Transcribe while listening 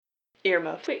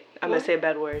Earmuffs. Wait, I'm going to say a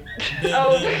bad word.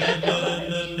 Oh. Is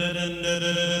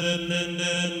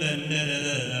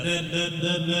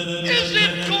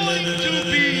it going to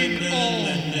be all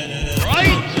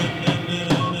right?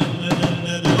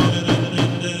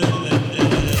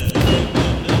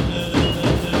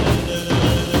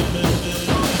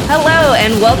 Hello,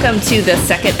 and welcome to the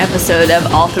second episode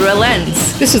of All Through a Lens.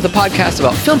 This is the podcast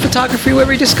about film photography where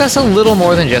we discuss a little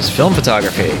more than just film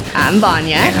photography. I'm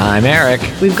Vanya. And I'm Eric.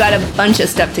 We've got a bunch of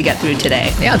stuff to get through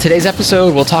today. Yeah, on today's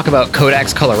episode, we'll talk about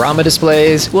Kodak's Colorama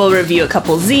displays. We'll review a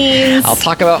couple zines. I'll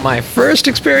talk about my first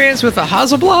experience with the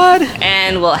Hasselblad.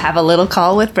 And we'll have a little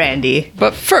call with Brandy.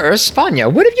 But first, Vanya,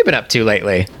 what have you been up to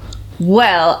lately?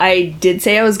 Well, I did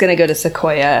say I was going to go to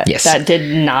Sequoia. Yes. That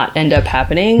did not end up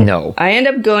happening. No. I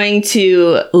ended up going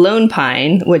to Lone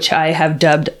Pine, which I have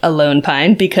dubbed a Lone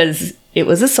Pine because it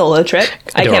was a solo trip.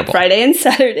 I camped Friday and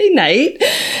Saturday night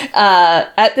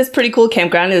at this pretty cool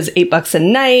campground. It was $8 a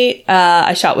night.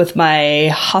 I shot with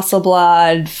my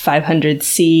Hasselblad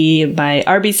 500C, my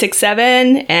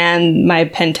RB67, and my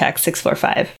Pentax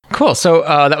 645. Cool. So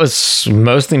that was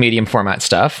mostly medium format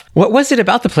stuff. What was it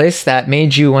about the place that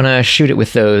made you want to shoot it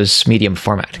with those medium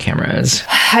format cameras?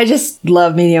 I just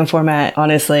love medium format,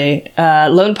 honestly.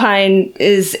 Lone Pine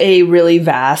is a really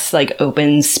vast,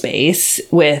 open space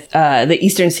with the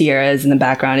Eastern Sierras in the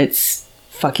background. It's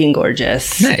fucking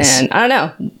gorgeous. Nice. And I don't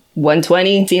know,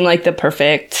 120 seemed like the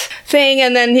perfect thing.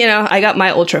 And then, I got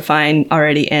my ultra fine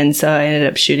already in, so I ended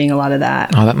up shooting a lot of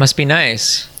that. Oh, that must be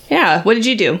nice. Yeah. What did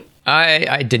you do?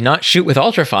 I did not shoot with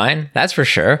ultrafine, that's for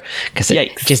sure, because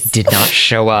it just did not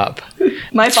show up.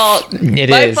 My fault. It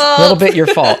My is fault. a little bit your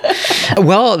fault.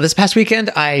 Well, this past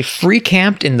weekend, I free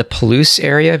camped in the Palouse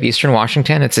area of Eastern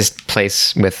Washington. It's this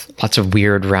place with lots of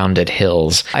weird rounded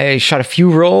hills. I shot a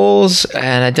few rolls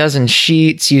and a dozen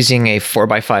sheets using a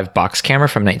 4x5 box camera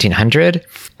from 1900.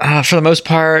 For the most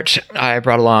part, I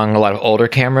brought along a lot of older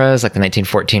cameras, like the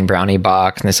 1914 Brownie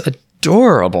box and this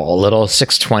adorable little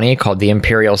 620 called the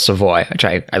Imperial Savoy, which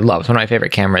I love. It's one of my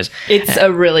favorite cameras. It's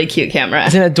a really cute camera.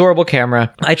 It's an adorable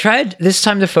camera. I tried this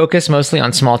time to focus mostly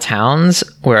on small towns,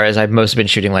 whereas I've mostly been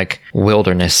shooting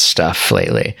wilderness stuff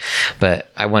lately.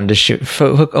 But I wanted to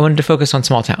focus on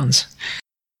small towns.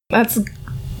 That's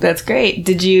great.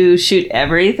 Did you shoot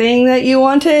everything that you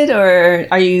wanted, or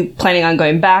are you planning on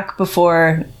going back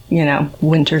before,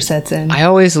 winter sets in? I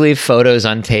always leave photos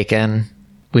untaken,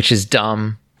 which is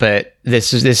dumb. But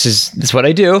this is what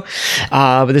I do.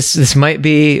 But this might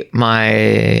be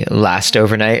my last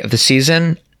overnight of the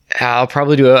season. I'll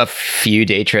probably do a few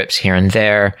day trips here and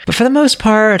there. But for the most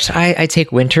part, I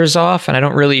take winters off and I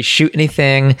don't really shoot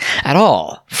anything at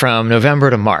all from November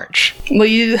to March. Well,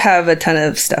 you have a ton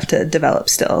of stuff to develop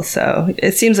still, so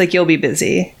it seems like you'll be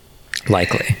busy.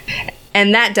 Likely.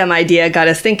 And that dumb idea got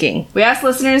us thinking. We asked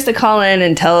listeners to call in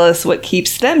and tell us what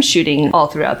keeps them shooting all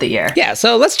throughout the year. Yeah,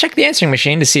 so let's check the answering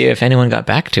machine to see if anyone got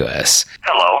back to us.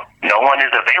 Hello, no one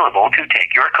is available to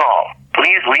take your call.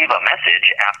 Please leave a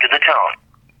message after the tone.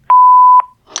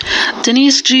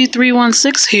 Denise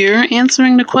G316 here,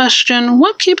 answering the question,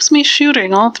 what keeps me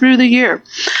shooting all through the year?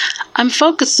 I'm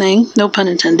focusing, no pun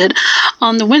intended,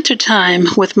 on the winter time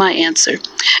with my answer.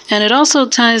 And it also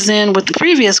ties in with the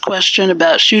previous question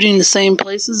about shooting the same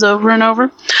places over and over.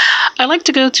 I like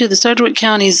to go to the Sedgwick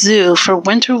County Zoo for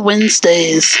Winter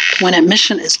Wednesdays, when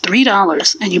admission is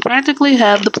 $3 and you practically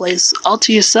have the place all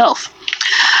to yourself.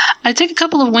 I take a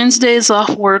couple of Wednesdays off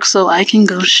work so I can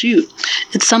go shoot.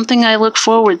 It's something I look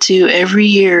forward to every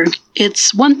year.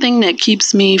 It's one thing that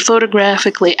keeps me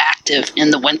photographically active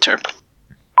in the winter.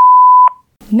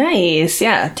 Nice.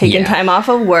 Yeah. Taking time off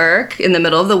of work in the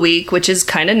middle of the week, which is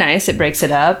kind of nice. It breaks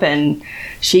it up, and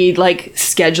she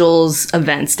schedules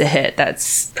events to hit.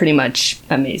 That's pretty much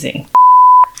amazing.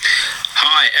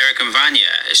 Hi, Eric and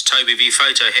Vanya. It's Toby V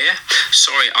Photo here.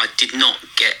 Sorry I did not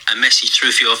get a message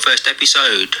through for your first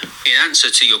episode. In answer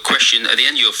to your question at the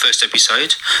end of your first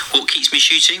episode, what keeps me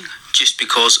shooting? Just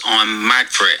because I'm mad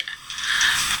for it.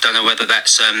 Don't know whether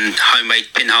that's homemade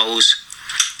pinholes,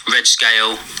 red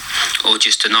scale, or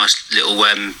just a nice little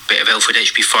bit of Elford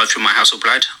HP5 from my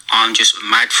Hasselblad. I'm just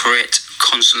mad for it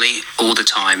constantly, all the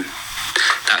time.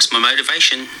 That's my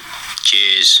motivation.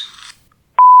 Cheers.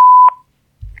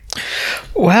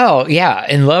 Well, yeah,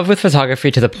 in love with photography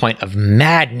to the point of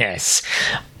madness.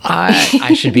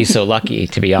 I should be so lucky,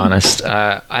 to be honest.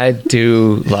 I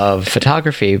do love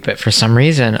photography, but for some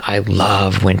reason, I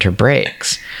love winter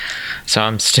breaks. So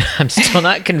I'm still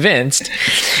not convinced,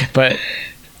 but...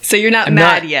 So you're not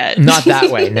mad yet? Not that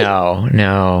way,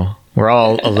 no. We're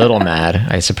all a little mad,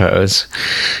 I suppose.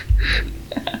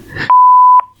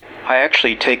 I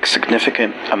actually take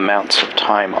significant amounts of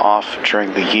time off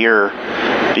during the year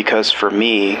because for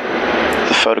me,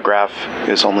 the photograph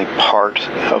is only part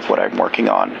of what I'm working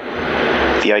on.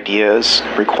 The ideas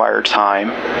require time,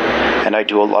 and I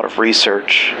do a lot of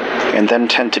research and then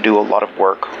tend to do a lot of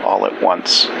work all at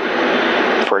once.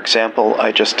 For example,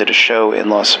 I just did a show in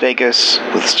Las Vegas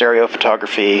with stereo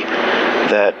photography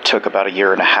that took about a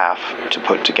year and a half to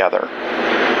put together.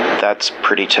 That's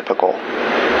pretty typical.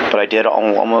 But I did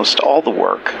almost all the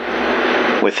work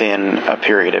within a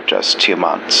period of just 2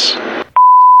 months.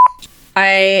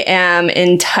 I am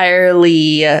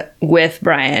entirely with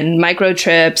Brian. Micro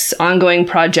trips, ongoing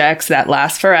projects that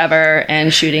last forever,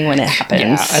 and shooting when it happens.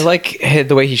 Yeah, I like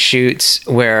the way he shoots,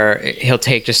 where he'll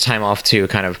take just time off to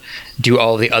kind of do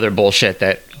all the other bullshit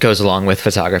that goes along with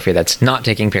photography that's not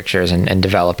taking pictures and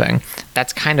developing.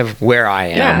 That's kind of where I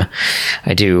am. Yeah.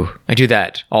 I do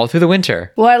that all through the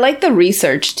winter. Well, I like the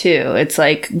research too. It's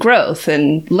like growth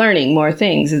and learning more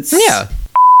things. Yeah.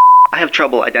 I have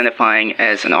trouble identifying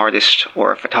as an artist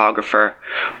or a photographer,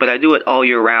 but I do it all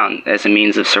year round as a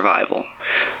means of survival.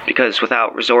 Because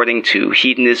without resorting to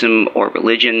hedonism or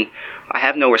religion, I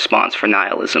have no response for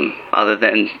nihilism other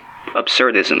than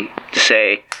absurdism to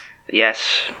say, yes,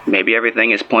 maybe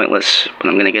everything is pointless, but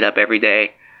I'm going to get up every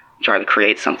day and try to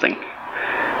create something.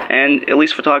 And at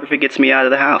least photography gets me out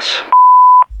of the house.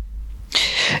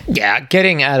 Yeah,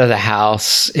 getting out of the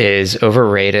house is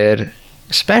overrated,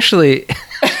 especially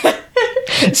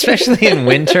in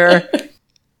winter.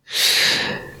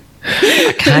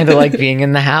 I kind of like being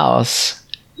in the house.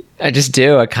 I just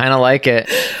do. I kind of like it.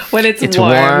 When it's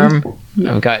warm.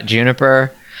 I've got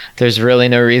juniper. There's really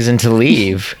no reason to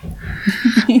leave.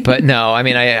 But no, I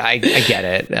mean, I get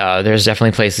it. There's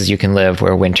definitely places you can live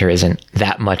where winter isn't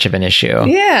that much of an issue.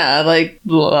 Yeah, like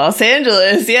Los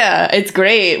Angeles. Yeah, it's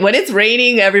great. When it's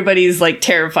raining, everybody's like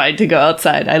terrified to go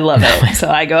outside. I love it. So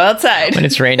I go outside. When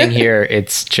it's raining here,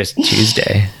 it's just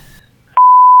Tuesday.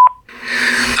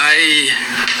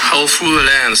 Hi, all through the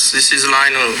lens. This is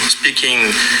Lionel speaking.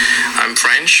 I'm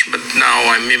French, but now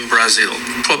I'm in Brazil.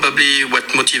 Probably what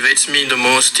motivates me the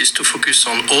most is to focus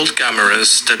on old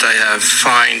cameras that I have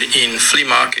found in flea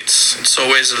markets. It's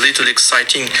always a little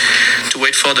exciting to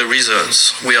wait for the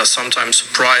results. We are sometimes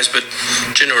surprised, but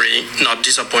generally not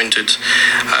disappointed.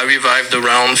 I revived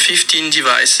around 15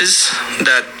 devices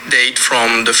that date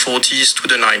from the 40s to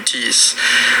the 90s.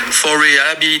 For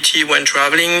reliability when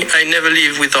traveling, I never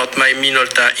leave without my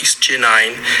Minolta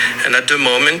XG9, and at the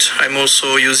moment I'm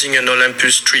also using an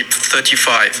Olympus Trip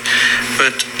 35,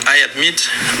 but I admit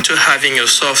to having a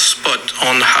soft spot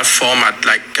on half format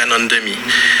like Canon Demi.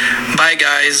 Bye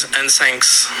guys, and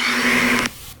thanks.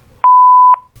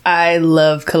 I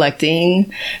love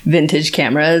collecting vintage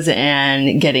cameras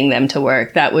and getting them to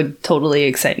work. That would totally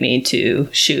excite me to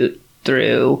shoot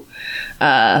through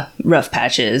rough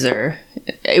patches, or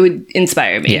it would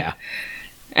inspire me. Yeah.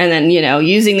 And then,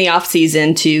 using the off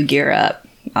season to gear up.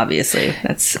 Obviously,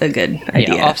 that's a good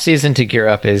idea. Yeah, off season to gear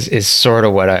up is sort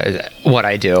of what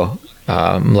I do.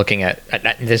 Looking at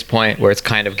this point where it's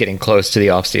kind of getting close to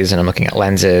the off season, I'm looking at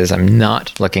lenses. I'm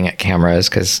not looking at cameras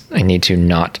because I need to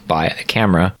not buy a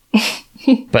camera.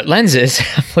 But lenses,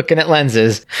 I'm looking at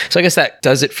lenses. So I guess that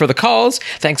does it for the calls.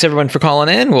 Thanks everyone for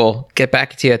calling in. We'll get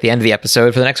back to you at the end of the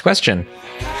episode for the next question.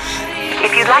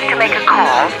 If you'd like to make a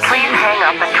call, please hang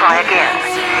up and try again.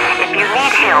 If you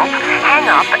need help, hang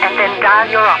up and then dial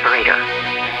your operator.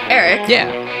 Eric?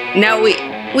 Yeah. Now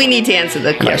we need to answer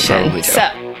the question. Yeah, probably do.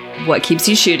 So, what keeps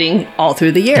you shooting all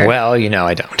through the year? Well,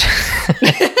 I don't.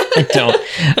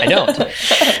 I don't.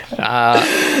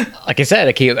 Like I said,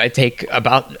 I take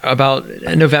about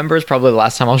November is probably the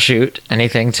last time I'll shoot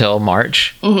anything till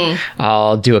March. Mm-hmm.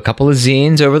 I'll do a couple of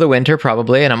zines over the winter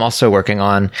probably, and I'm also working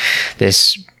on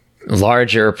this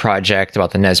larger project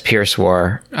about the Nez Perce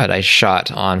War that I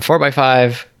shot on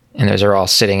 4x5, and those are all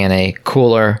sitting in a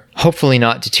cooler, hopefully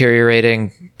not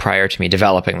deteriorating prior to me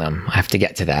developing them. I have to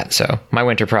get to that. So my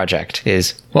winter project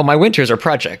my winters are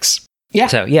projects. Yeah.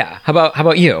 So yeah, how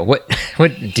about you? What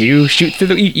do you shoot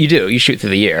through you shoot through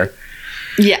the year?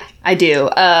 Yeah, I do.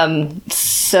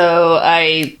 So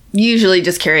I usually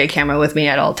just carry a camera with me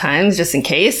at all times, just in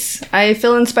case I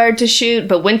feel inspired to shoot.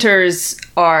 But winters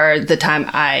are the time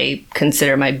I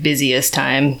consider my busiest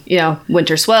time.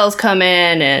 Winter swells come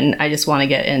in and I just want to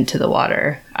get into the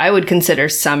water. I would consider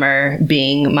summer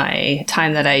being my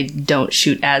time that I don't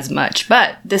shoot as much.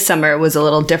 But this summer was a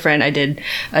little different. I did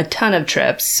a ton of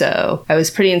trips, so I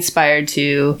was pretty inspired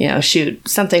to, shoot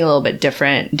something a little bit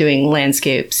different, doing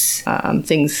landscapes,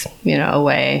 things,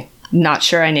 away Not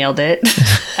sure I nailed it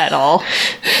at all.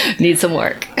 Need some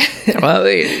work. Well,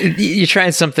 you're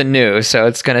trying something new, so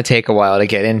it's going to take a while to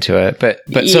get into it. But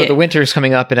so the winter's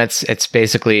coming up, and it's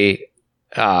basically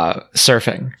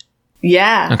surfing.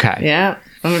 Yeah. Okay. Yeah.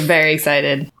 I'm very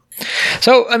excited.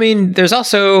 So, I mean, there's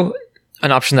also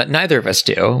an option that neither of us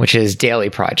do, which is daily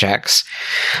projects,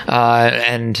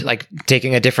 and like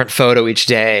taking a different photo each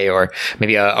day, or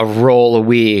maybe a roll a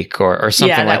week, or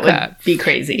something like that. Would be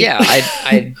crazy. Yeah,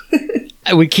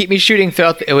 it would keep me shooting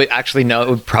throughout. It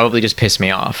would probably just piss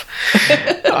me off.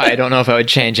 I don't know if I would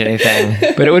change anything,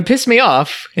 but it would piss me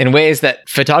off in ways that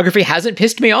photography hasn't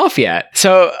pissed me off yet.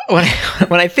 So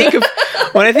when I think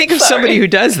of somebody who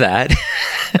does that,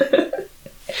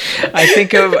 I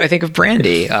think of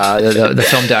Brandy, the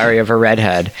film Diary of a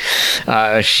Redhead.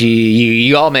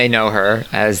 You all may know her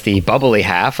as the bubbly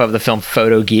half of the Film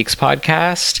Photo Geeks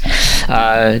podcast.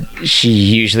 She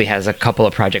usually has a couple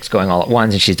of projects going all at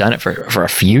once, and she's done it for a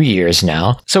few years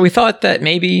now. So we thought that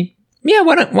maybe,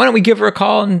 why don't we give her a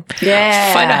call and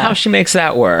find out how she makes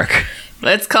that work?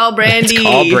 Let's call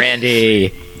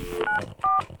Brandy.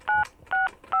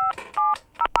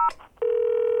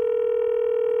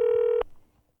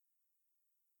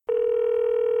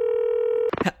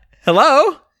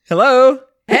 Hello?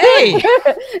 Hey!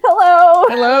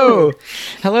 Hello.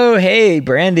 Hey,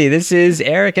 Brandy. This is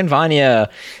Eric and Vanya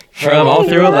from All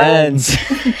Through a Lens.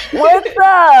 What's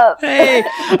up? Hey,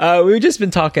 we've just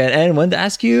been talking and wanted to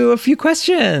ask you a few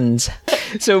questions.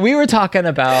 So we were talking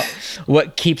about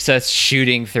what keeps us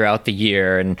shooting throughout the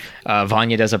year, and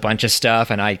Vanya does a bunch of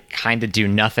stuff, and I kind of do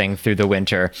nothing through the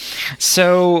winter.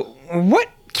 So what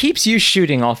keeps you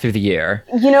shooting all through the year?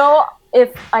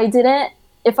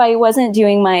 If I wasn't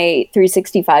doing my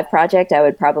 365 project, I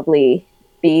would probably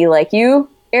be like you,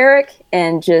 Eric,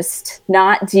 and just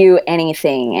not do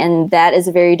anything. And that is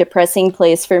a very depressing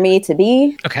place for me to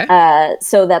be. Okay.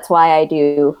 So that's why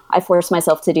I force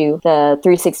myself to do the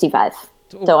 365.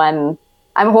 So I'm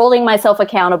holding myself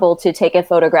accountable to take a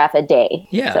photograph a day.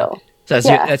 Yeah. So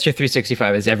that's your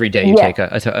 365 is every day you take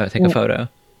a photo.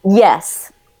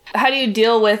 Yes. How do you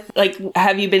deal with,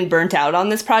 have you been burnt out on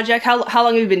this project? How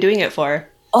long have you been doing it for?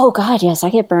 Oh, God, yes. I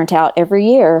get burnt out every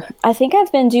year. I think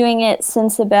I've been doing it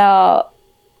since about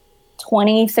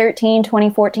 2013,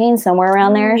 2014, somewhere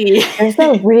around there. There's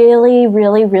a really,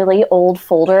 really, really old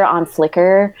folder on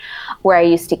Flickr where I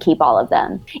used to keep all of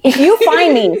them. If you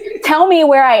find me, tell me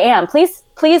where I am. Please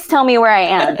tell me where I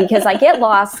am, because I get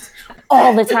lost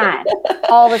all the time.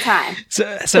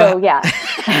 So yeah.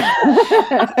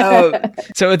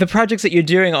 So the projects that you're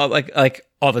doing all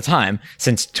the time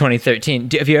since 2013,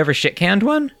 have you ever shit canned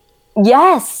one?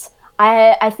 Yes.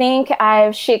 I think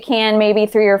I've shit canned maybe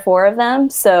 3 or 4 of them.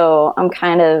 So I'm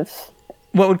kind of.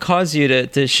 What would cause you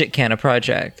to shit can a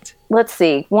project? Let's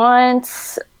see.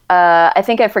 Once, I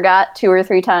think I forgot 2 or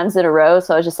 3 times in a row.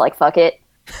 So I was just like, fuck it.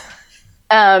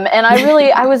 And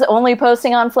I was only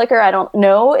posting on Flickr. I don't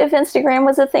know if Instagram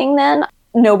was a thing then.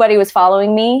 Nobody was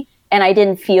following me, and I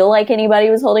didn't feel like anybody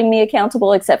was holding me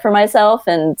accountable except for myself.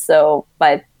 And so,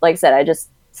 like I said, I just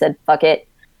said, fuck it.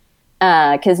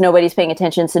 Because nobody's paying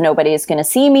attention, so nobody is going to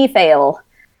see me fail.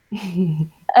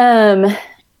 And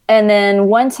then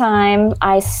one time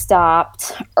I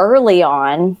stopped early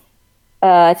on.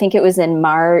 I think it was in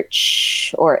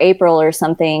March or April or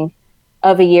something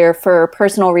of a year for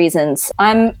personal reasons.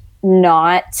 I'm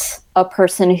not a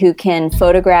person who can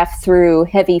photograph through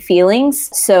heavy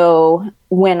feelings. So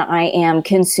when I am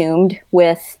consumed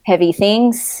with heavy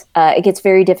things, it gets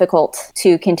very difficult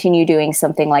to continue doing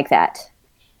something like that.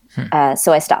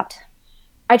 So I stopped.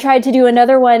 I tried to do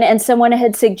another one, and someone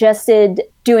had suggested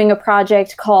doing a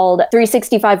project called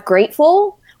 365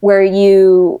 Grateful, where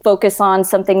you focus on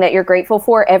something that you're grateful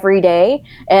for every day.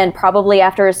 And probably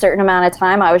after a certain amount of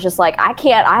time, I was just like,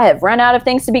 I have run out of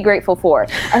things to be grateful for.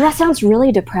 And that sounds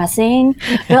really depressing,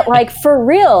 but for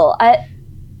real,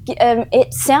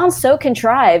 it sounds so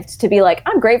contrived to be like,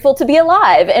 I'm grateful to be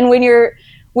alive. And when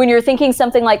you're thinking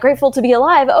something like grateful to be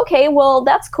alive, okay, well,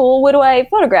 that's cool. What do I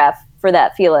photograph for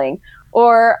that feeling?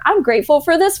 Or I'm grateful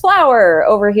for this flower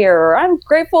over here, or I'm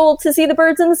grateful to see the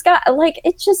birds in the sky.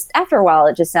 It just, after a while,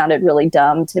 it just sounded really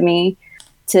dumb to me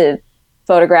to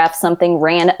photograph something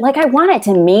random. I want it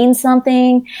to mean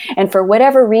something. And for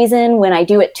whatever reason, when I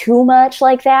do it too much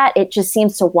like that, it just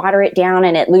seems to water it down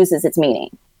and it loses its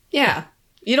meaning. Yeah.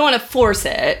 You don't want to force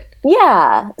it.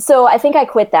 Yeah. So I think I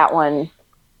quit that one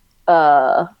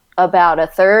about a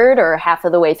third or half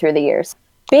of the way through the years.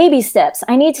 baby steps.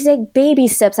 I need to take baby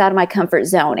steps out of my comfort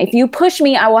zone. If you push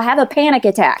me, I will have a panic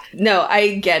attack. No,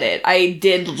 I get it. I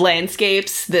did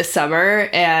landscapes this summer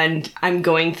and I'm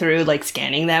going through like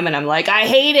scanning them and I'm like, I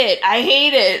hate it. I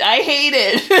hate it. I hate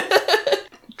it.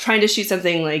 Trying to shoot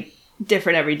something like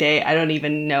different every day. I don't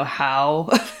even know how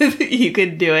you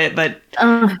could do it, but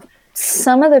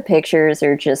some of the pictures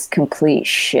are just complete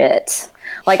shit.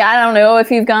 Like, I don't know if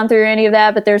you've gone through any of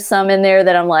that, but there's some in there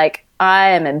that I'm like, I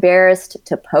am embarrassed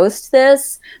to post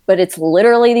this, but it's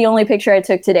literally the only picture I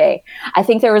took today. I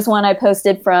think there was one I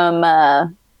posted from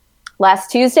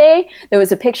last Tuesday. There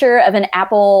was a picture of an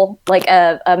Apple, like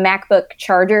a MacBook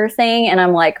charger thing. And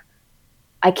I'm like,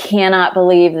 I cannot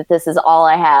believe that this is all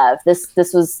I have. This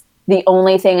was the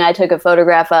only thing I took a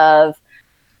photograph of.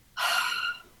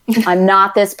 I'm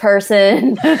not this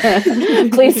person.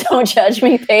 Please don't judge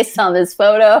me based on this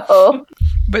photo.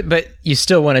 But you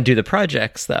still want to do the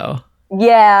projects, though.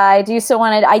 Yeah, I do still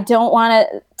want to. I don't want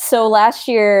to. So last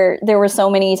year, there were so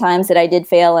many times that I did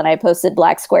fail and I posted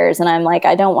black squares. And I'm like,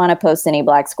 I don't want to post any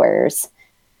black squares.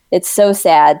 It's so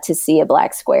sad to see a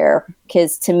black square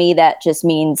because to me, that just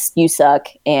means you suck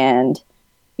and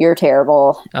you're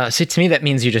terrible. So to me, that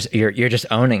means you're just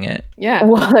owning it. Yeah.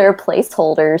 Well, they're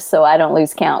placeholders, so I don't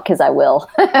lose count because I will.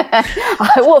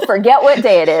 I will forget what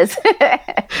day it is.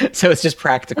 So it's just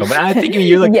practical. But I think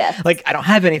you're like, yes. Like, I don't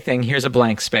have anything. Here's a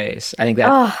blank space. I think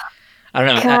that. I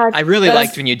don't know. God, I really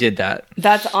liked when you did that.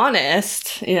 That's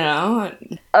honest, you know.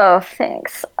 Oh,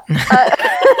 thanks.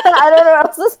 I don't know what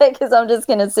else to say because I'm just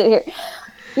gonna sit here,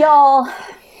 y'all.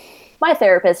 My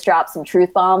therapist dropped some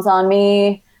truth bombs on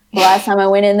me the last time I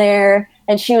went in there,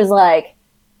 and she was like,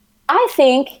 I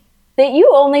think that you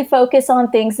only focus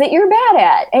on things that you're bad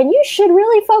at, and you should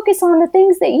really focus on the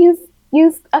things that you've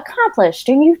accomplished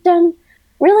and you've done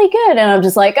really good. And I'm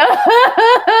just like, oh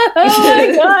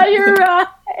my God, you're right.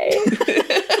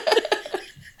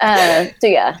 So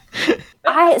yeah.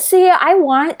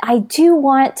 I do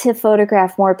want to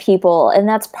photograph more people, and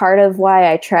that's part of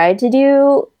why I tried to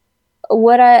do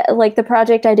the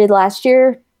project I did last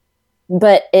year.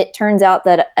 But it turns out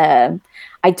that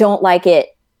I don't like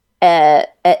it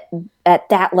at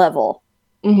that level.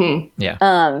 Mm-hmm.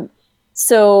 Yeah.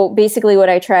 So basically what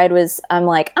I tried was I'm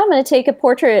like, I'm going to take a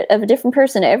portrait of a different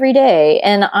person every day.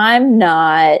 And I'm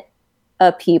not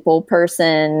a people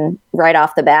person right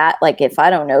off the bat. Like if I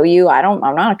don't know you, I'm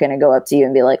not going to go up to you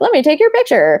and be like, let me take your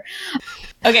picture.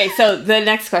 Okay, so the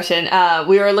next question.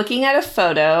 We were looking at a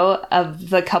photo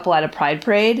of the couple at a Pride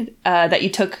Parade that you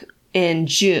took in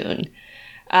June.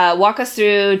 Walk us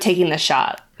through taking the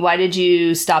shot. Why did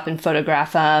you stop and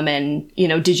photograph them? And, you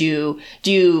know, do you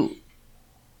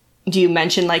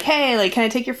mention like, hey, like, can I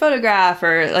take your photograph?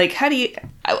 Or like, how do you,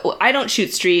 I don't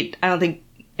shoot street. I don't think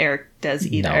Eric does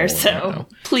either. No.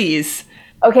 Please.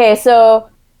 Okay. So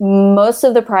most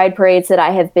of the Pride Parades that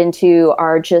I have been to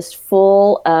are just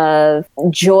full of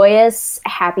joyous,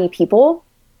 happy people.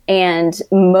 And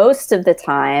most of the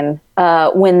time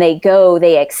when they go,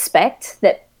 they expect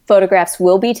that photographs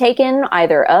will be taken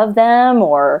either of them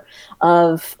or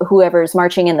of whoever's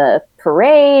marching in the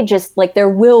parade. Just like there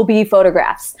will be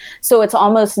photographs. So it's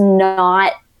almost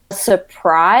not a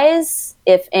surprise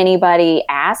if anybody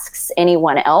asks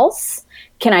anyone else,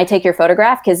 can I take your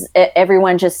photograph? Because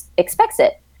everyone just expects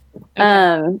it.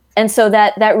 Okay. And so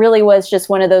that really was just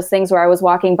one of those things where I was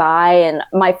walking by and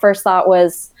my first thought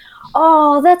was,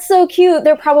 oh, that's so cute.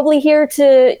 They're probably here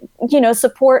to,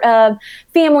 support a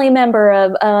family member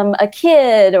of a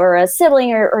kid or a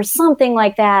sibling or something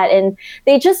like that. And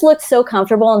they just looked so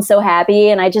comfortable and so happy.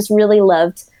 And I just really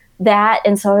loved that.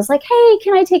 And so I was like, hey,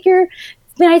 can I take your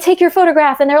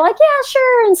photograph? And they're like, yeah,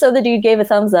 sure. And so the dude gave a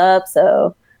thumbs up.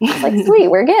 So I was like, sweet,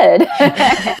 we're good.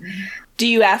 Do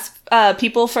you ask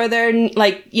people for their,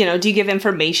 do you give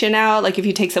information out? Like if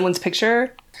you take someone's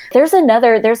picture? There's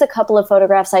a couple of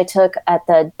photographs I took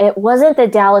it wasn't the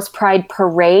Dallas Pride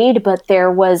Parade, but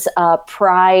there was a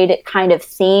Pride kind of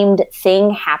themed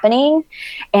thing happening.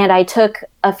 And I took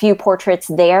a few portraits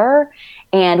there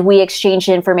and we exchanged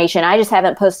information. I just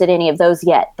haven't posted any of those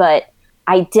yet, but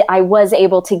I was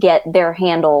able to get their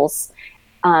handles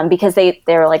because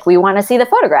they're like, we want to see the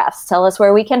photographs. Tell us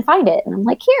where we can find it. And I'm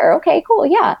like, here, okay, cool,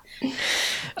 yeah.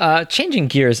 Changing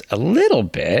gears a little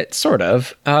bit, sort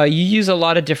of. You use a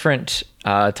lot of different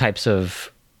types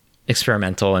of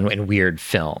experimental and weird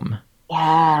film.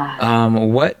 Yeah.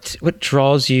 What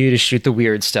draws you to shoot the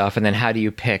weird stuff, and then how do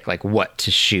you pick like what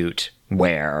to shoot,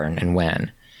 where, and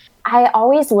when? I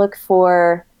always look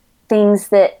for things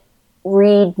that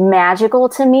read magical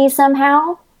to me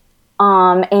somehow.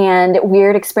 And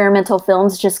weird experimental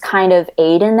films just kind of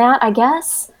aid in that, I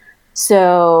guess.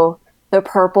 So the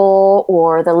purple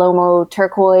or the Lomo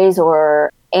turquoise,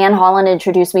 or Anne Holland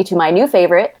introduced me to my new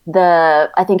favorite,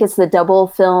 I think it's the double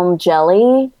film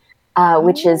jelly,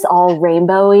 which is all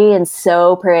rainbowy and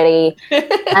so pretty.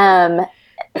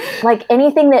 Like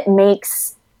anything that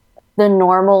makes the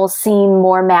normal seem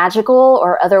more magical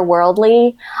or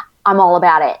otherworldly, I'm all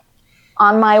about it.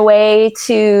 On my way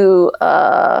to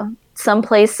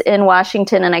someplace in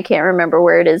Washington, and I can't remember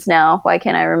where it is now. Why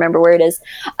can't I remember where it is?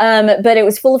 But it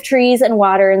was full of trees and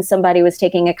water, and somebody was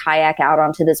taking a kayak out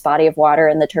onto this body of water,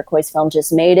 and the turquoise film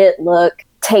just made it look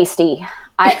tasty.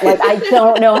 I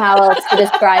don't know how else to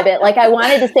describe it. Like, I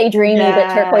wanted to say dreamy,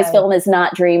 but turquoise film is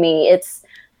not dreamy. It's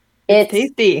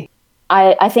tasty.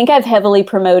 I think I've heavily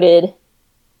promoted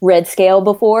red scale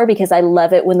before because I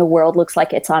love it when the world looks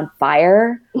like it's on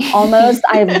fire almost.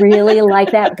 I really like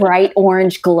that bright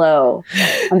orange glow.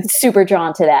 I'm super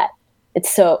drawn to that.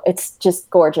 It's just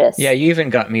gorgeous. Yeah, you even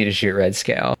got me to shoot red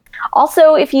scale.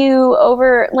 Also, if you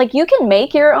you can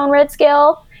make your own red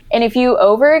scale, and if you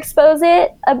overexpose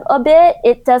it a bit,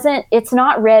 it's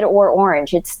not red or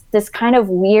orange. It's this kind of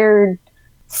weird,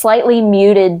 slightly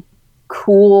muted,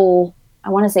 cool, I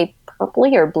want to say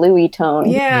purpley or bluey tone.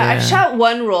 Yeah, I've shot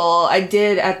one roll. I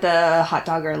did at the Hot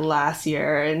Dogger last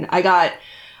year, and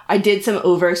I did some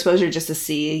overexposure just to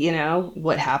see,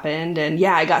 what happened. And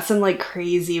yeah, I got some like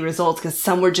crazy results because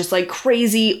some were just like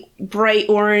crazy bright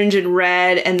orange and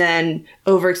red, and then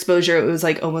overexposure, it was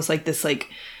like almost like this like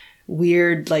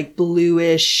weird like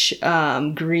bluish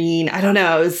green. I don't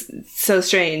know. It was so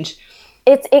strange.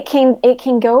 It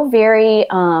can go very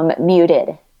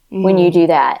muted when you do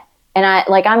that. And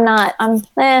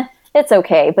it's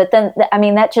okay. But then,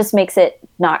 that just makes it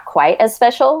not quite as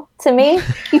special to me.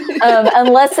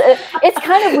 Unless it's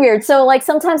kind of weird. So like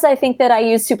sometimes I think that I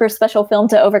use super special film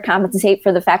to overcompensate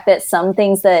for the fact that some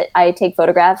things that I take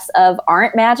photographs of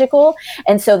aren't magical.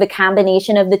 And so the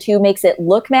combination of the two makes it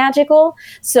look magical.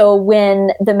 So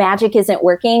when the magic isn't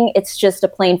working, it's just a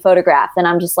plain photograph. And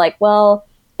I'm just like, well,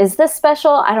 is this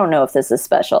special? I don't know if this is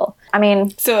special.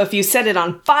 So if you set it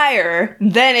on fire,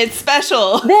 then it's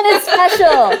special. Then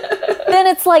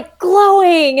it's like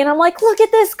glowing. And I'm like, look at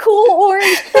this cool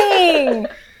orange thing.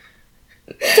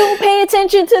 Don't pay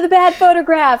attention to the bad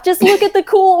photograph. Just look at the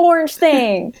cool orange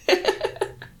thing.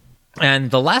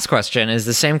 And the last question is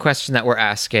the same question that we're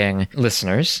asking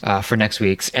listeners for next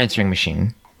week's answering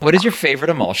machine. What is your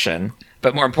favorite emulsion?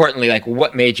 But more importantly, like,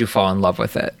 what made you fall in love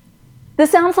with it? This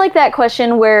sounds like that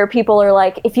question where people are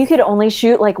like, if you could only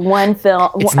shoot like one film,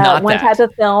 one type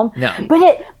of film. No.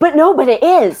 But it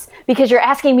is, because you're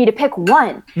asking me to pick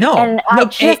one. No. And I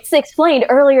just explained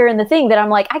earlier in the thing that I'm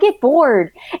like, I get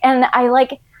bored and I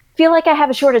feel like I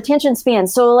have a short attention span.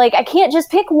 So like, I can't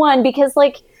just pick one because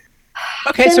like,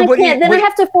 okay, then I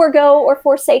have to forego or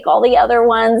forsake all the other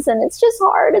ones. And it's just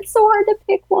hard. It's so hard to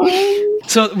pick one.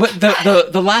 So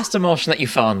the last emulsion that you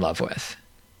fell in love with?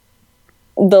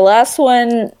 The last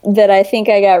one that I think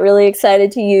I got really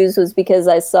excited to use was because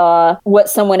I saw what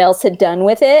someone else had done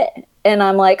with it. And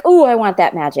I'm like, ooh, I want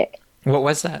that magic. What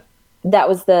was that? That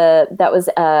was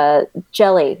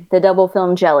jelly, the double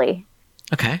film jelly.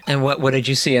 Okay. And what did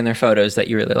you see in their photos that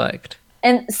you really liked?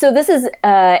 And so this is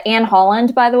Anne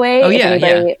Holland, by the way. Oh, yeah,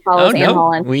 Anne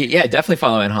Holland. We definitely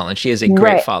follow Anne Holland. She is a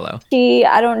great follow.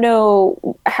 I don't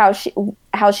know how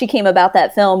she came about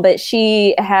that film, but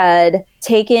she had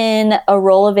taken a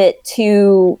roll of it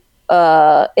to,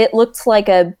 it looked like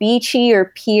a beachy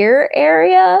or pier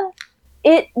area.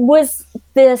 It was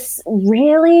this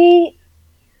really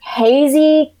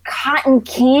hazy cotton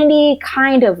candy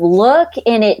kind of look,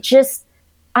 and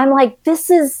I'm like, this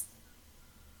is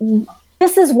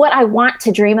what I want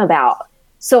to dream about.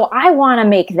 So I want to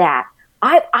make that.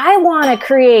 I want to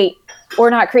create, or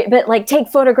not create, but like take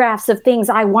photographs of things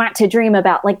I want to dream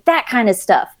about, like that kind of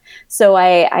stuff. So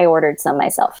I ordered some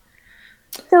myself.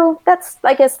 So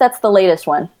I guess that's the latest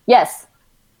one. Yes,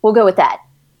 we'll go with that.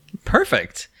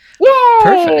 Perfect. Yay!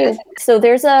 Perfect. So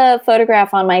there's a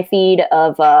photograph on my feed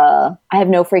of, I have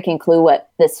no freaking clue what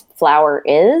this flower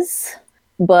is,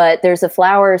 but there's a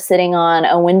flower sitting on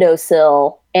a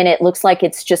windowsill and it looks like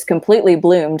it's just completely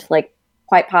bloomed, like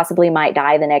quite possibly might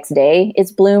die the next day.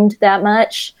 It's bloomed that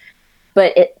much,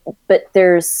 but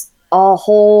there's a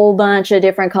whole bunch of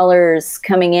different colors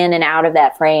coming in and out of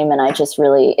that frame. And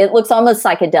it looks almost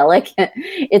psychedelic.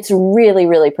 It's really,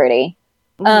 really pretty.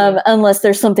 Unless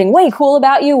there's something way cool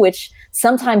about you, which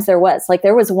sometimes there was. Like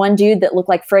there was one dude that looked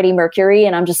like Freddie Mercury,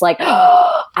 and I'm just like,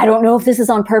 oh, I don't know if this is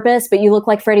on purpose, but you look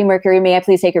like Freddie Mercury. May I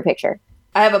please take your picture?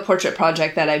 I have a portrait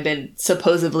project that I've been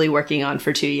supposedly working on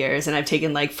for 2 years, and I've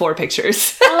taken like 4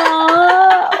 pictures.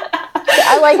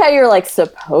 I like how you're like,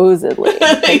 supposedly.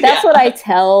 Like, that's what I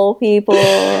tell people.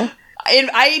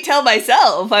 I tell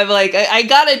myself, I'm like, I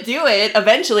gotta do it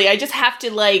eventually. I just have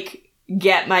to like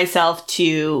get myself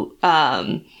to,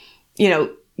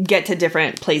 get to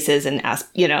different places and ask,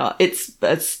 it's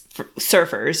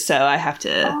surfers, so I have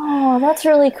to. Oh, that's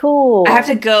really cool. I have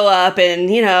to go up and,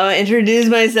 introduce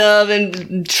myself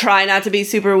and try not to be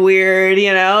super weird,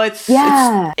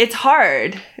 It's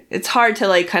hard. It's hard to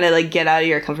like kind of like get out of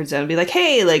your comfort zone and be like,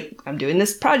 hey, like I'm doing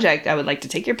this project. I would like to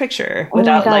take your picture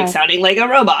without like sounding like a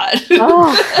robot.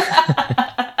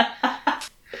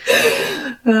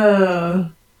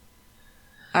 Oh.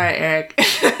 All right, Eric.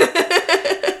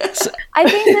 I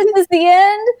think this is the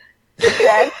end.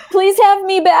 Please have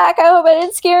me back. I hope I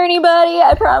didn't scare anybody.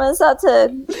 I promise not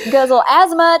to guzzle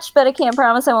as much, but I can't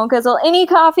promise I won't guzzle any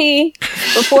coffee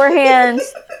beforehand.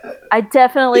 I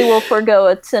definitely will forego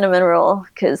a cinnamon roll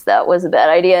because that was a bad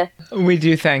idea. We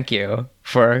do thank you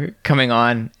for coming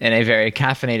on in a very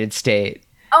caffeinated state.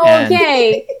 Oh,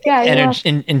 okay. Yeah,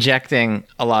 injecting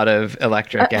a lot of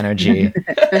electric energy.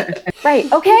 Right.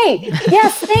 Okay.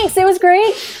 Yes, thanks. It was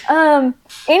great.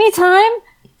 Anytime.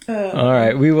 All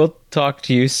right. We will talk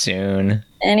to you soon.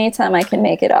 Anytime I can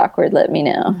make it awkward, let me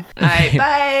know. All right.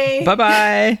 Bye.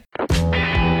 Bye-bye.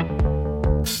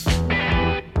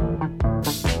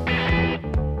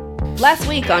 Last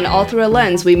week on All Through a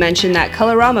Lens, we mentioned that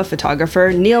Colorama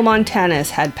photographer Neil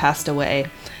Montanus had passed away.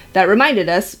 That reminded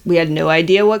us we had no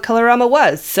idea what Colorama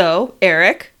was. So,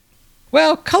 Eric?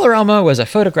 Well, Colorama was a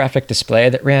photographic display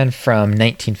that ran from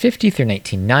 1950 through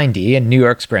 1990 in New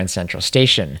York's Grand Central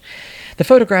Station. The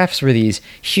photographs were these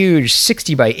huge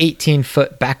 60 by 18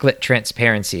 foot backlit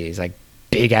transparencies, like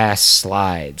big-ass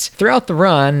slides. Throughout the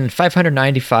run,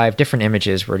 595 different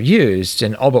images were used,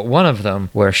 and all but one of them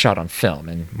were shot on film,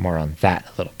 and more on that in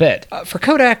a little bit. For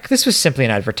Kodak, this was simply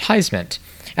an advertisement.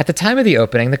 At the time of the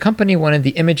opening, the company wanted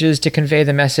the images to convey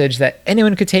the message that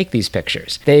anyone could take these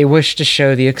pictures. They wished to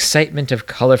show the excitement of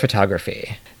color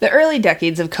photography. The early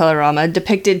decades of Colorama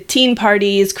depicted teen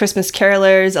parties, Christmas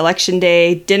carolers, election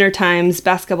day, dinner times,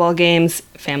 basketball games,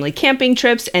 family camping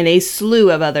trips, and a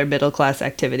slew of other middle-class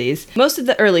activities. Most of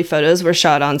the early photos were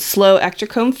shot on slow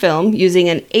Ektachrome film using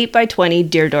an 8x20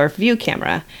 Deardorff view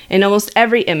camera. In almost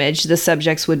every image, the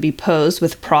subjects would be posed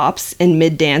with props in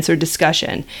mid-dance or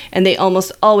discussion, and they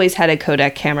almost always had a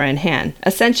Kodak camera in hand.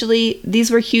 Essentially,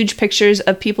 these were huge pictures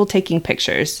of people taking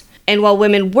pictures. And while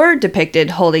women were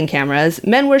depicted holding cameras,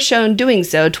 men were shown doing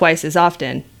so twice as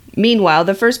often. Meanwhile,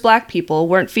 the first black people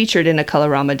weren't featured in a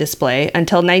Colorama display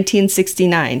until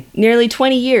 1969, nearly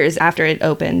 20 years after it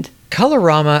opened.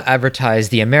 Colorama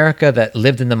advertised the America that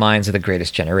lived in the minds of the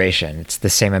greatest generation. It's the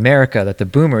same America that the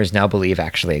boomers now believe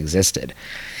actually existed.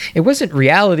 It wasn't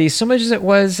reality so much as it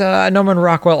was a Norman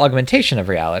Rockwell augmentation of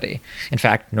reality. In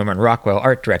fact, Norman Rockwell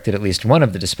art directed at least one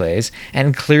of the displays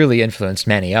and clearly influenced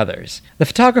many others. The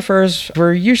photographers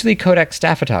were usually Kodak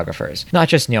staff photographers, not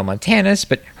just Neil Montanus,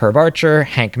 but Herb Archer,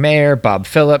 Hank Mayer, Bob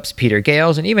Phillips, Peter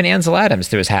Gales, and even Ansel Adams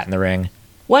threw his hat in the ring.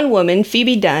 One woman,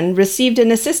 Phoebe Dunn, received an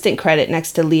assistant credit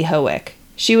next to Lee Howick.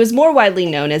 She was more widely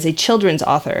known as a children's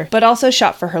author, but also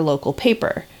shot for her local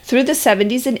paper. Through the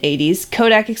 70s and 80s,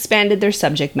 Kodak expanded their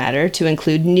subject matter to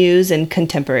include news and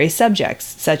contemporary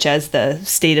subjects, such as the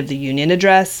State of the Union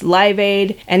Address, Live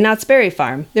Aid, and Knott's Berry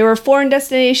Farm. There were foreign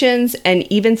destinations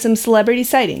and even some celebrity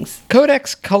sightings.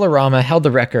 Kodak's Colorama held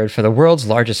the record for the world's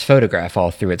largest photograph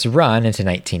all through its run into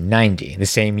 1990, the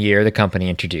same year the company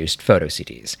introduced photo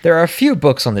CDs. There are a few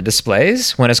books on the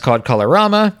displays. One is called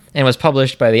Colorama and was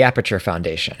published by the Aperture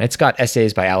Foundation. It's got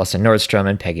essays by Alison Nordstrom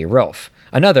and Peggy Rolfe.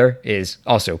 Another is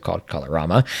also called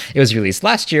Colorama. It was released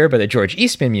last year by the George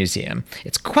Eastman Museum.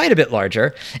 It's quite a bit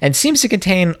larger and seems to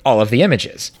contain all of the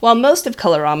images. While most of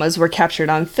Coloramas were captured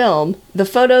on film, the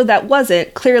photo that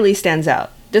wasn't clearly stands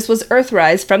out. This was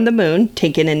Earthrise from the Moon,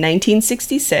 taken in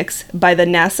 1966 by the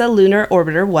NASA Lunar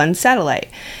Orbiter 1 satellite.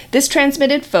 This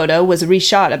transmitted photo was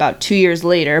reshot about 2 years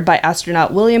later by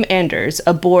astronaut William Anders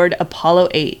aboard Apollo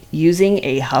 8 using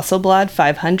a Hasselblad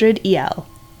 500 EL.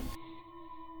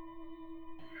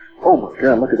 Oh my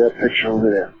God, look at that picture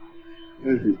over there.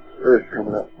 There's the Earth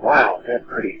coming up. Wow, that's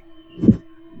pretty.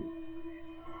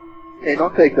 Hey,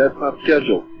 don't take that, it's not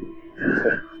scheduled.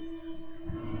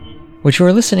 What you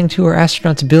are listening to are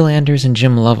astronauts Bill Anders and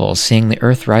Jim Lovell seeing the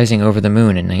Earth rising over the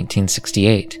moon in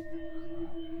 1968.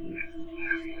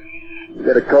 You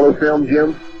got a color film,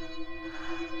 Jim?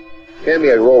 Hand me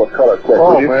a roll of color quick.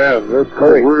 Oh man, that's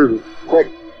great.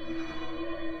 Quick.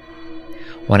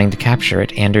 Wanting to capture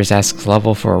it, Anders asks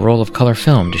Lovell for a roll of color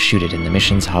film to shoot it in the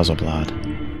mission's Hasselblad.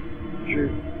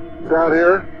 Down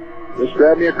here, just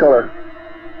grab me a color.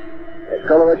 A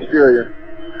color exterior.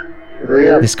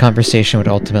 This conversation would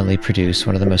ultimately produce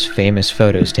one of the most famous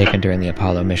photos taken during the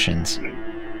Apollo missions,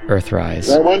 Earthrise.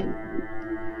 That one?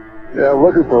 Yeah, I'm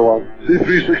looking for one.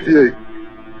 C-368.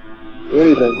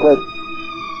 Anything, quick.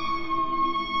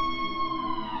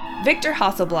 Victor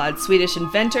Hasselblad, Swedish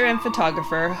inventor and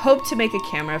photographer, hoped to make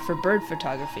a camera for bird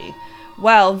photography.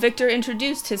 While Victor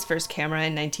introduced his first camera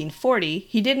in 1940,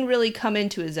 he didn't really come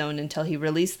into his own until he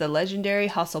released the legendary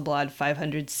Hasselblad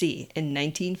 500C in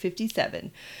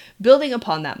 1957. Building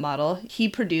upon that model, he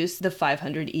produced the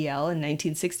 500EL in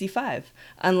 1965.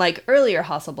 Unlike earlier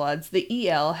Hasselblads, the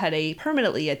EL had a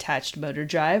permanently attached motor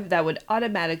drive that would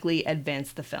automatically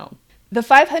advance the film. The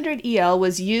 500EL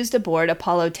was used aboard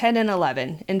Apollo 10 and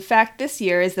 11. In fact, this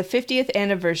year is the 50th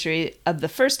anniversary of the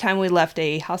first time we left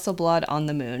a Hasselblad on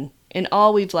the moon. In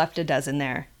all, we've left a dozen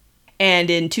there. And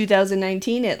in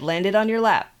 2019, it landed on your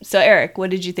lap. So, Eric, what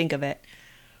did you think of it?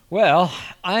 Well,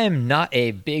 I am not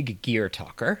a big gear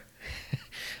talker.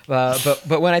 But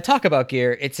when I talk about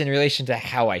gear, it's in relation to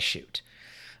how I shoot.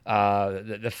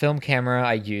 The film camera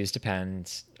I use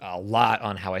depends a lot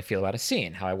on how I feel about a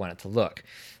scene, how I want it to look.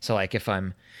 So like if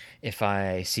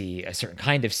I see a certain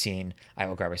kind of scene, I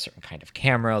will grab a certain kind of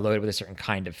camera loaded with a certain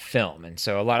kind of film. And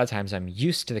so a lot of times I'm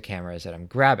used to the cameras that I'm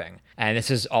grabbing. And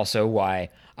this is also why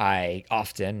I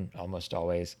often, almost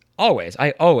always,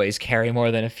 I always carry more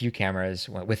than a few cameras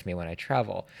with me when I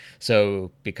travel.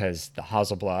 So because the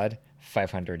Hasselblad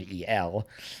 500EL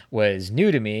was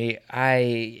new to me,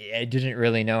 I didn't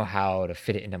really know how to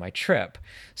fit it into my trip.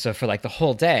 So for like the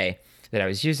whole day that I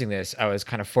was using this, I was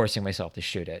kind of forcing myself to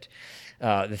shoot it.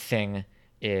 The thing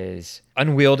is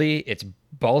unwieldy, it's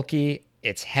bulky,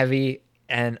 it's heavy,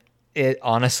 and it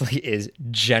honestly is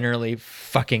generally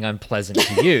fucking unpleasant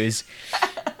to use.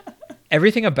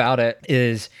 Everything about it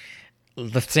is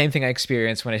the same thing I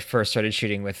experienced when I first started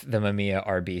shooting with the Mamiya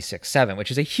RB67, which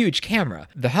is a huge camera.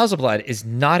 The Hasselblad is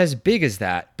not as big as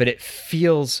that, but it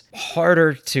feels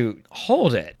harder to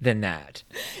hold it than that.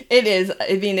 It is.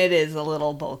 I mean, it is a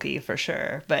little bulky for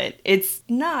sure, but it's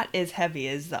not as heavy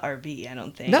as the RB, I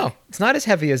don't think. No, it's not as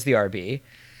heavy as the RB,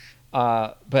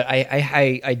 but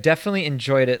I definitely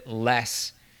enjoyed it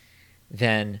less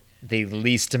than the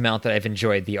least amount that I've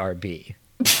enjoyed the RB.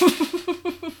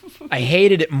 I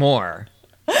hated it more.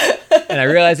 And I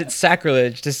realize it's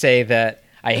sacrilege to say that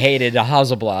I hated a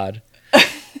Hasselblad.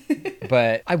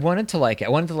 But I wanted to like it. I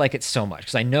wanted to like it so much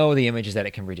because I know the images that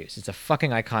it can produce. It's a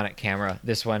fucking iconic camera.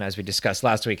 This one, as we discussed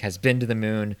last week, has been to the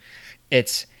moon.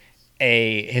 It's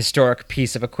a historic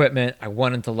piece of equipment. I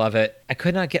wanted to love it. I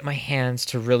could not get my hands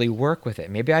to really work with it.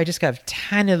 Maybe I just have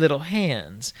tiny little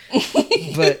hands.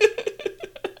 But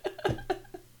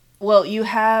well, you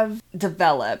have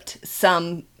developed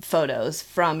some photos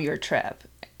from your trip.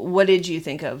 What did you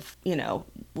think of,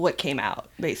 what came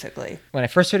out, basically? When I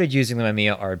first started using the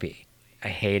Mamiya RB, I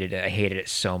hated it. I hated it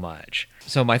so much.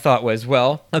 So my thought was,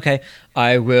 well, okay,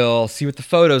 I will see what the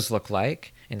photos look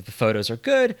like. And if the photos are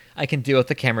good, I can deal with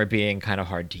the camera being kind of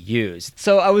hard to use.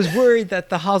 So I was worried that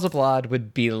the Hasselblad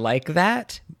would be like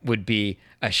that, would be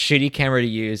a shitty camera to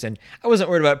use. And I wasn't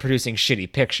worried about producing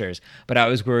shitty pictures, but I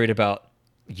was worried about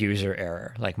user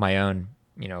error, like my own,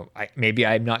 maybe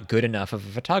I'm not good enough of a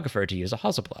photographer to use a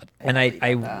Hasselblad. And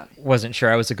I wasn't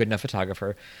sure I was a good enough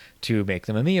photographer to make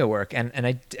the Mamiya work. And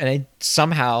I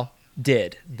somehow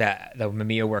did that. The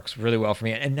Mamiya works really well for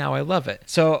me, and now I love it.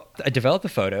 So I developed the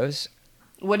photos.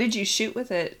 What did you shoot with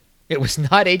it? It was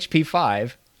not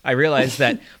HP5. I realized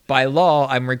that by law,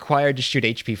 I'm required to shoot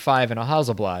HP5 in a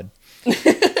Hasselblad.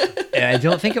 And I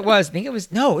don't think it was. I think it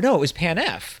was, no, it was Pan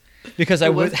F. Because I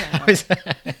was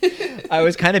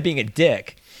kind of being a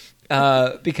dick,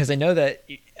 because I know that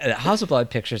Hasselblad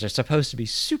pictures are supposed to be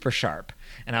super sharp,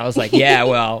 and I was like, yeah,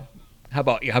 well, how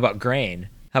about grain?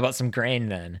 How about some grain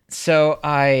then? So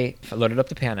I loaded up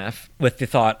the Pan F with the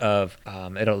thought of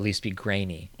it'll at least be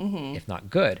grainy, if not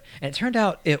good. And it turned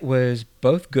out it was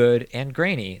both good and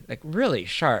grainy, like really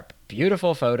sharp,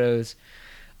 beautiful photos,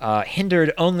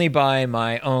 hindered only by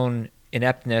my own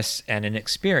ineptness and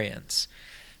inexperience.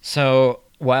 So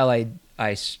while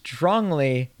I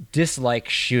strongly dislike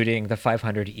shooting the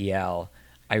 500EL,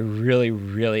 I really,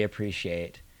 really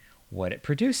appreciate what it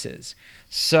produces.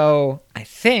 So I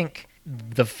think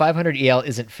the 500EL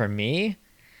isn't for me,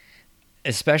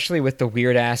 especially with the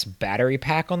weird-ass battery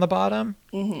pack on the bottom.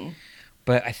 Mm-hmm.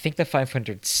 But I think the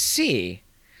 500C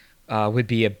would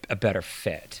be a better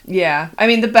fit. Yeah. I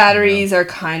mean, the batteries are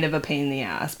kind of a pain in the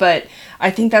ass, but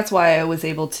I think that's why I was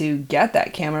able to get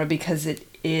that camera, because it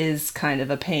is kind of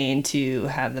a pain to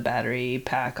have the battery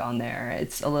pack on there.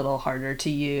 It's a little harder to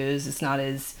use. It's not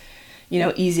as,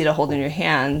 easy to hold in your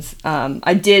hands.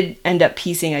 I did end up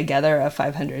piecing together a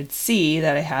 500C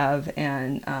that I have,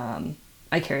 and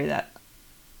I carry that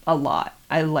a lot.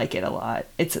 I like it a lot.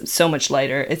 It's so much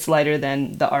lighter. It's lighter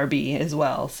than the RB as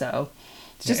well, so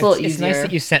it's just a little easier. It's nice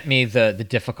that you sent me the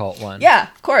difficult one.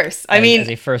 Yeah, of course. As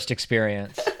a first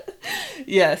experience.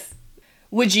 Yes.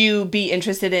 Would you be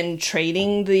interested in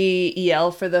trading the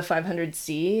EL for the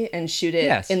 500C and shoot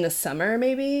it in the summer,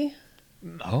 maybe?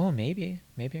 Oh, maybe.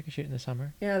 Maybe I could shoot it in the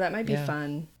summer. Yeah, that might be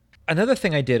fun. Another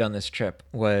thing I did on this trip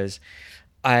was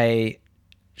I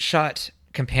shot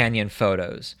companion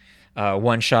photos.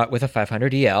 One shot with a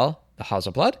 500 EL, the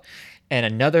Hasselblad, and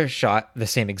another shot the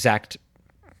same exact,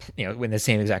 in the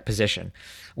same exact position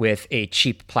with a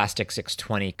cheap plastic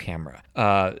 620 camera.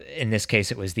 In this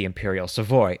case, it was the Imperial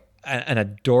Savoy, an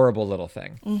adorable little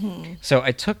thing. Mm-hmm. So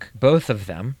I took both of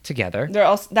them together.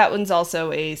 That one's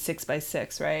also a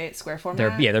 6x6, right? Square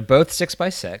format? They're both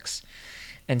 6x6.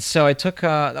 And so I took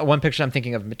one picture I'm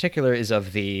thinking of in particular is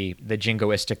of the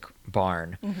jingoistic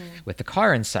barn with the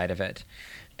car inside of it.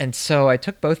 And so I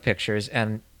took both pictures,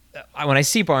 and when I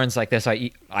see barns like this,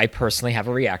 I personally have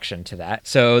a reaction to that.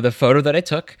 So the photo that I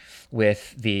took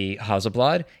with the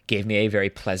Hasselblad gave me a very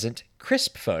pleasant,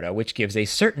 crisp photo, which gives a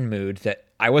certain mood that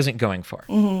I wasn't going for.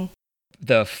 Mm-hmm.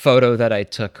 The photo that I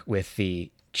took with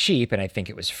the cheap, and I think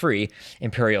it was free,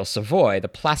 Imperial Savoy, the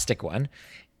plastic one,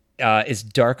 is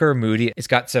darker, moody. It's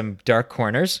got some dark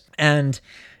corners, and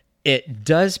it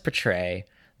does portray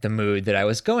the mood that I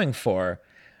was going for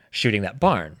shooting that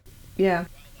barn. Yeah.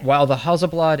 While the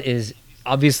Hasselblad is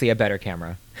obviously a better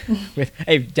camera, with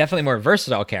a definitely more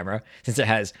versatile camera, since it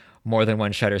has more than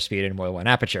one shutter speed and more than one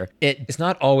aperture, it is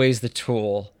not always the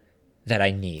tool that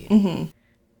I need. Mm-hmm.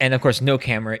 And of course, no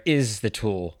camera is the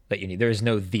tool that you need. There is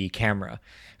no the camera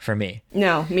for me.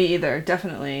 No, me either,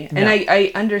 definitely. No. And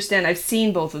I understand. I've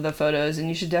seen both of the photos, and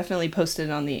you should definitely post it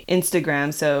on the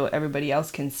Instagram so everybody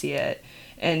else can see it.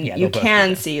 And you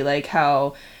can see like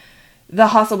how the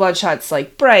Hasselblad shot's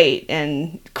like bright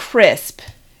and crisp,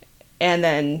 and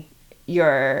then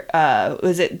your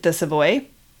was it the Savoy?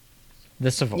 The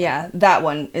Savoy. Yeah, that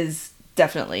one is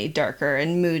definitely darker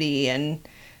and moody, and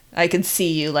I could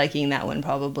see you liking that one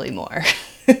probably more.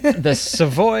 The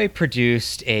Savoy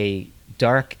produced a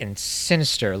dark and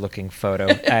sinister looking photo,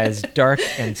 as dark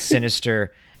and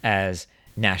sinister as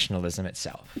nationalism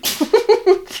itself.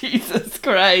 Jesus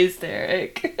Christ,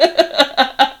 Eric.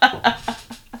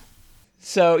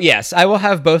 So yes, I will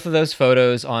have both of those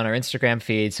photos on our Instagram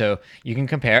feed so you can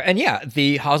compare. And yeah,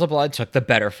 the Hasselblad took the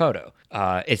better photo.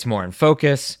 It's more in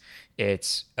focus.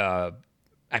 It's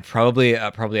probably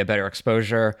a better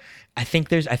exposure. I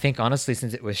think honestly,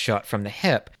 since it was shot from the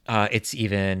hip, it's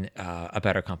even a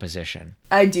better composition.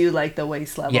 I do like the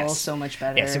waist level so much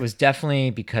better. Yes, it was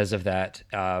definitely because of that.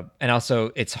 And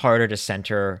also it's harder to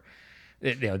center.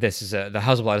 This is the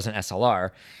Hasselblad is an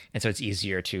SLR, and so it's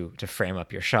easier to frame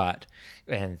up your shot.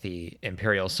 And the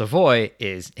Imperial Savoy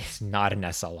is not an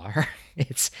SLR.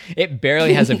 It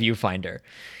barely has a viewfinder,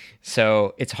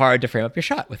 so it's hard to frame up your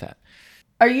shot with that.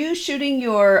 Are you shooting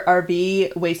your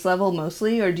RB waist level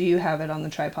mostly, or do you have it on the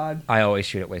tripod? I always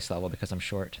shoot at waist level because I'm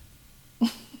short.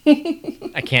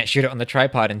 I can't shoot it on the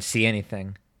tripod and see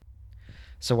anything.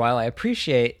 So while I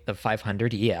appreciate the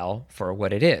 500 EL for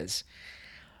what it is,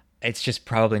 it's just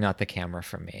probably not the camera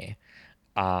for me.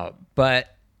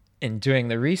 But in doing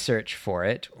the research for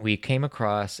it, we came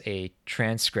across a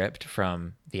transcript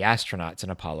from the astronauts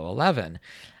in Apollo 11.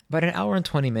 About an hour and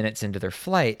 20 minutes into their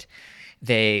flight,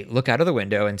 they look out of the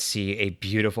window and see a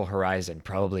beautiful horizon,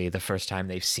 probably the first time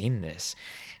they've seen this.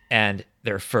 And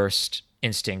their first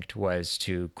instinct was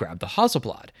to grab the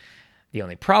Hasselblad. The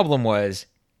only problem was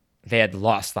they had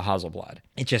lost the Hasselblad.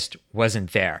 It just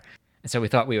wasn't there. And so we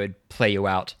thought we would play you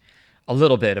out a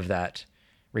little bit of that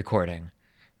recording,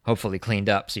 hopefully cleaned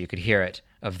up so you could hear it,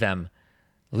 of them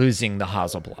losing the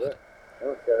Hasselblad. Okay,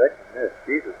 that can miss.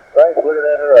 Jesus Christ, look at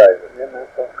that horizon. Isn't that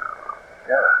something?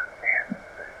 God damn.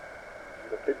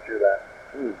 Get a picture of that.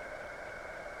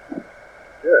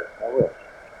 Good, I will.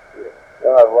 Yeah.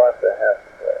 Well, I've lost a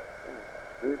Hasselblad.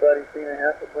 Anybody seen a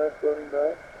Hasselblad floating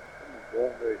by?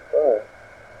 Going very far.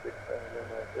 6 times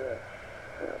like that.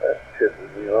 Yeah, that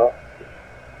pisses me off.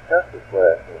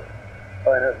 Hasselblad.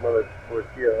 Find that mother for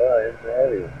TOI, it's a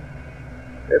heavy one.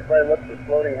 Everybody looks for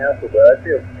floating Hasselblad. I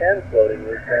see a 10 floating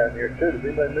right down here too. Is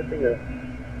anybody missing a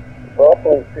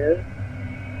ballpoint pen?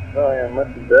 No, yeah,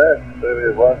 must be bad. Maybe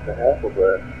they've lost a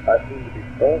Hasselblad. I seem to be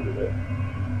prone to this.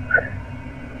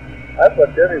 I've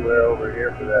looked everywhere over here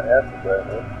for that Hasselblad.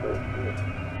 That's so cool.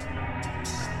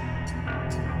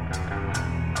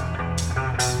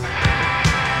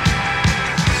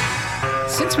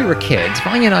 Since we were kids,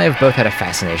 Vanya and I have both had a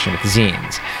fascination with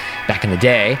zines. Back in the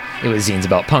day, it was zines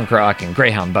about punk rock and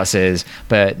Greyhound buses,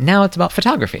 but now it's about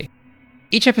photography.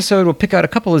 Each episode will pick out a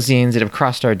couple of zines that have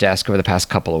crossed our desk over the past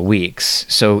couple of weeks.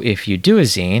 So if you do a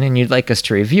zine and you'd like us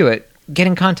to review it, get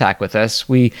in contact with us.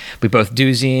 We both do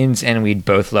zines, and we'd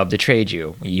both love to trade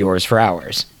you. Yours for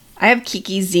ours. I have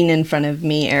Kiki's zine in front of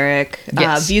me, Eric.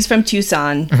 Yes. Views from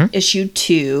Tucson, issue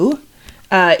 2.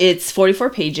 It's 44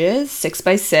 pages,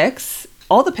 6x6.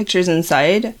 All the pictures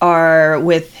inside are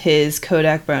with his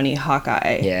Kodak Brownie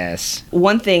Hawkeye. Yes.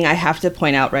 One thing I have to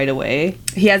point out right away,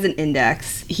 he has an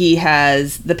index. He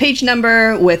has the page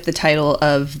number with the title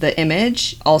of the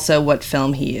image, also what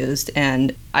film he used,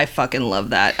 and I fucking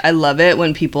love that. I love it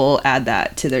when people add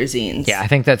that to their zines. Yeah, I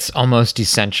think that's almost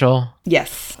essential.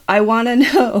 Yes. I want to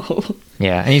know.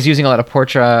 Yeah, and he's using a lot of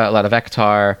Portra, a lot of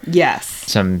Ektar. Yes.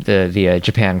 Some the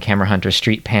Japan Camera Hunter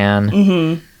Street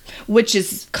Pan. Which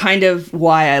is kind of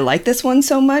why I like this one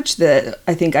so much, that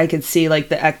I think I could see like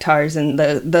the Ektars and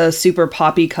the super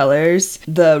poppy colors.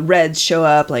 The reds show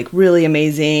up like really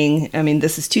amazing. I mean,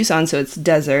 this is Tucson, so it's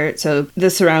desert. So the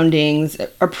surroundings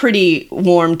are pretty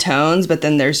warm tones, but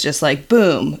then there's just like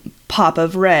boom, pop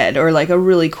of red, or like a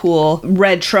really cool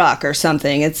red truck or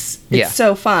something. It's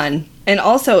so fun and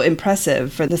also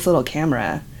impressive for this little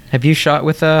camera. Have you shot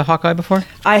with a Hawkeye before?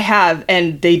 I have,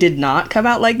 and they did not come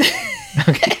out like that.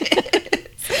 Okay.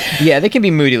 Yeah, they can be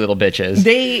moody little bitches.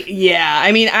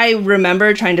 I mean, I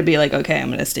remember trying to be like, okay, I'm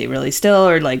going to stay really still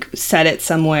or like set it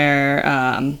somewhere.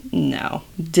 No,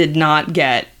 did not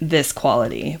get this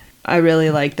quality. I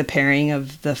really like the pairing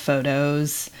of the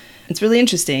photos. It's really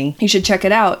interesting. You should check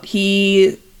it out.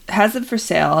 He has them for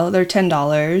sale. They're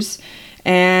 $10,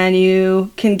 and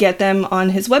you can get them on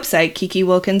his website,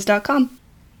 kikiwilkins.com.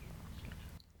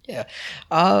 Yeah.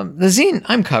 The zine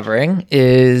I'm covering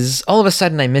is All of a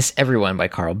Sudden I Miss Everyone by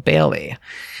Carl Bailey.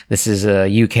 This is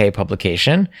a UK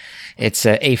publication. It's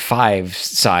a A5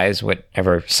 size,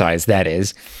 whatever size that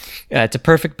is. It's a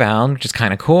perfect bound, which is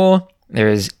kind of cool.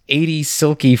 There's 80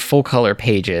 silky full-color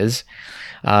pages.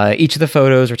 Each of the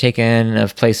photos are taken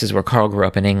of places where Carl grew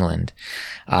up in England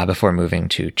before moving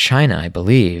to China, I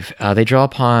believe. They draw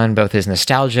upon both his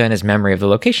nostalgia and his memory of the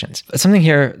locations. Something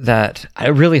here that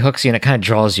really hooks you and it kind of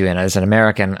draws you in. As an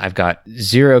American, I've got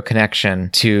zero connection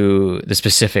to the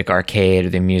specific arcade or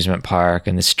the amusement park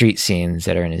and the street scenes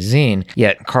that are in his zine.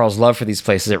 Yet Carl's love for these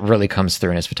places, it really comes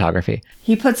through in his photography.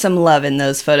 He put some love in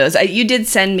those photos. You did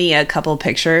send me a couple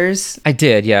pictures. I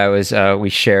did, yeah.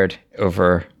 We shared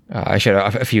over... I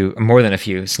showed more than a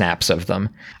few snaps of them.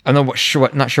 I'm not sure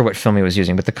what film he was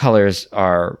using, but the colors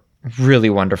are really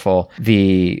wonderful.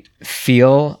 The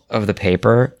feel of the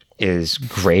paper is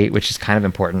great, which is kind of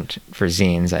important for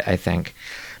zines, I think.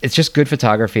 It's just good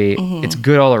photography. It's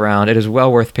good all around. It is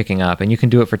well worth picking up, and you can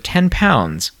do it for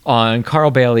 £10 on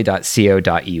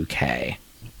carlbailey.co.uk.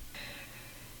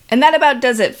 And that about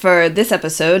does it for this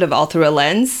episode of All Through a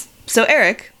Lens. So,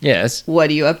 Eric. Yes?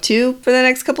 What are you up to for the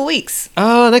next couple weeks?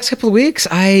 Next couple of weeks,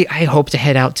 I hope to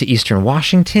head out to Eastern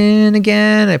Washington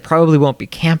again. I probably won't be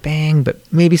camping, but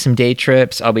maybe some day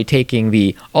trips. I'll be taking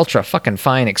the ultra fucking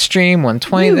fine Extreme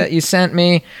 120 that you sent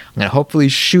me. I'm going to hopefully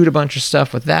shoot a bunch of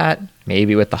stuff with that.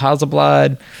 Maybe with the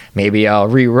Hasselblad. Maybe I'll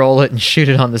re-roll it and shoot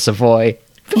it on the Savoy.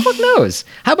 Who the fuck knows?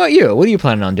 How about you? What are you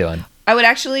planning on doing? I would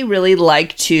actually really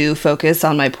like to focus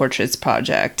on my portraits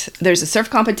project. There's a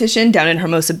surf competition down in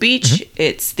Hermosa Beach.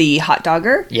 It's the Hot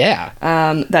Dogger. Yeah.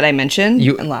 That I mentioned.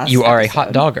 You are a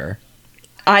hot dogger.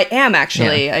 I am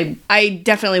actually. Yeah. I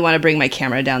definitely want to bring my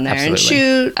camera down there and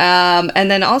shoot.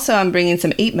 And then also I'm bringing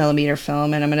some 8mm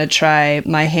film, and I'm going to try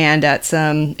my hand at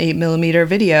some 8mm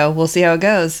video. We'll see how it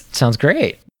goes. Sounds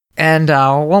great. And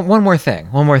one more thing.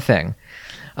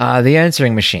 The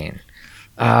answering machine.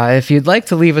 If you'd like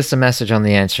to leave us a message on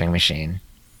the answering machine,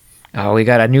 we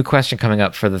got a new question coming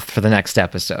up for the next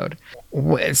episode.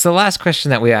 It's the last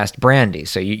question that we asked Brandy,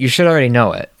 so you should already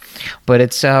know it. But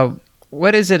it's,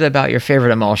 what is it about your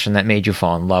favorite emulsion that made you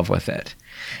fall in love with it?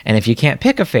 And if you can't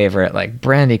pick a favorite, like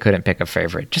Brandy couldn't pick a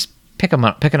favorite, just pick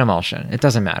an emulsion. It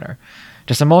doesn't matter.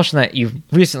 Just emulsion that you've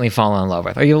recently fallen in love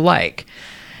with or you like.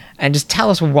 And just tell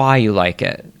us why you like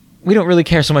it. We don't really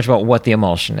care so much about what the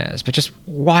emulsion is, but just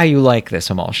why you like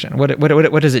this emulsion. What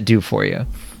does it do for you?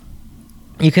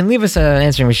 You can leave us an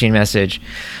answering machine message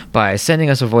by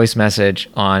sending us a voice message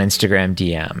on Instagram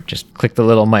DM. Just click the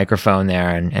little microphone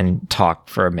there and talk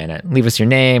for a minute. Leave us your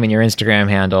name and your Instagram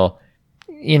handle.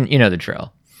 You know the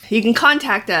drill. You can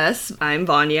contact us. I'm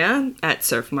Vanya at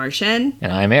Surf Martian.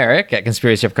 And I'm Eric at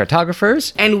Conspiracy of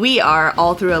Cartographers. And we are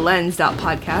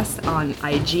allthroughalens.podcast on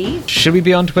IG. Should we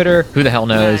be on Twitter? Who the hell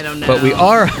knows? I don't know. But we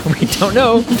don't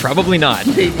know. Probably not.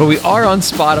 But we are on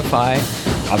Spotify.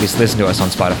 Obviously, listen to us on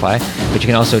Spotify. But you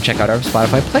can also check out our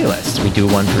Spotify playlist. We do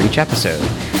one for each episode.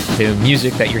 The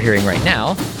music that you're hearing right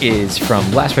now is from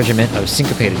Last Regiment of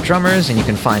Syncopated Drummers, and you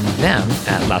can find them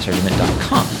at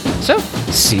lastregiment.com. So,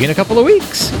 see you in a couple of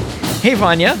weeks. Hey,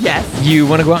 Vanya. Yes. You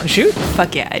want to go out and shoot?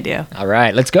 Fuck yeah, I do. All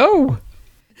right, let's go.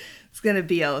 It's going to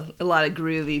be a lot of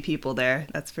groovy people there,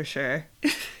 that's for sure.